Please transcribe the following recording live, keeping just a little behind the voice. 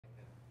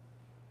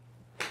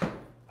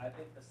I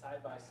think the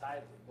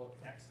side-by-side would look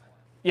excellent.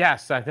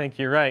 Yes, I think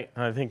you're right.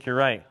 I think you're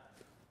right.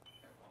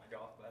 Want to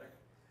golf better?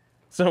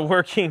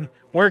 So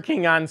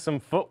working on some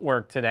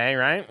footwork today,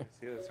 right? Let's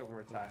see this one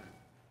more time.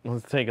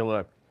 Let's take a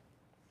look.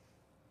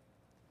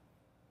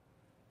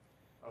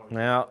 Oh,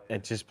 Well,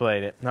 it just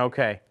played it.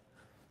 Okay.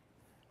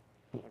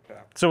 okay.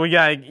 So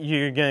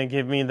you're gonna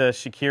give me the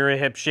Shakira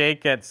hip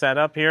shake at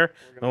setup here?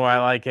 Oh, I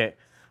like it.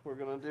 We're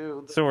gonna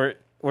do. So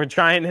we're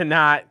trying to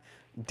not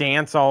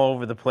dance all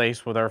over the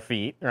place with our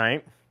feet,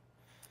 right?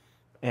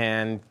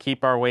 And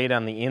keep our weight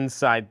on the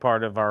inside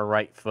part of our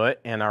right foot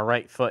and our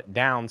right foot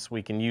down so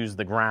we can use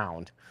the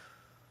ground.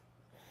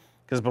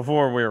 Because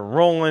before we were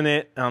rolling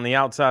it on the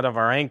outside of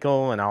our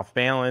ankle and off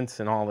balance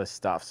and all this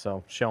stuff.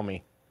 So show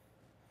me.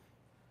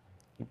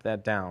 Keep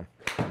that down.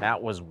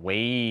 That was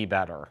way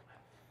better.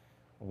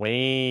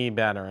 Way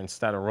better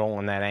instead of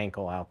rolling that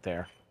ankle out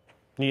there.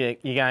 You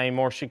got any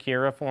more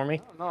Shakira for me?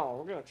 No,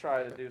 we're gonna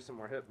try to do some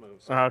more hip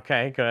moves.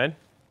 Okay, good.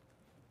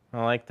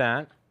 I like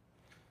that.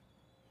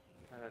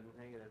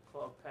 Negative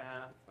club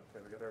path.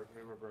 Okay, we gotta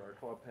remember our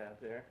club path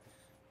there.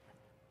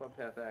 Club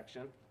path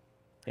action.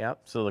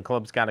 Yep, so the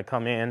club's got to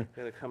come in.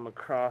 Gotta come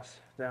across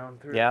down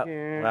through Yep,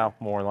 here. well,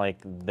 more like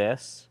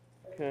this.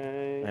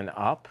 Okay. And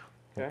up.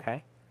 Okay.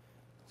 Okay.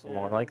 So Yeah.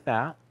 more like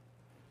that.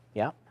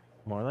 Yep,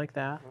 more like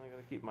that. I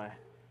gotta keep my.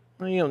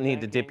 Well, you don't need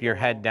to neck dip your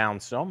angle. head down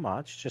so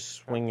much. Just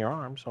swing your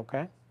arms,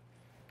 okay?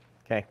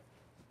 Okay.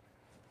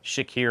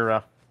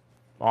 Shakira.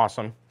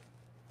 Awesome.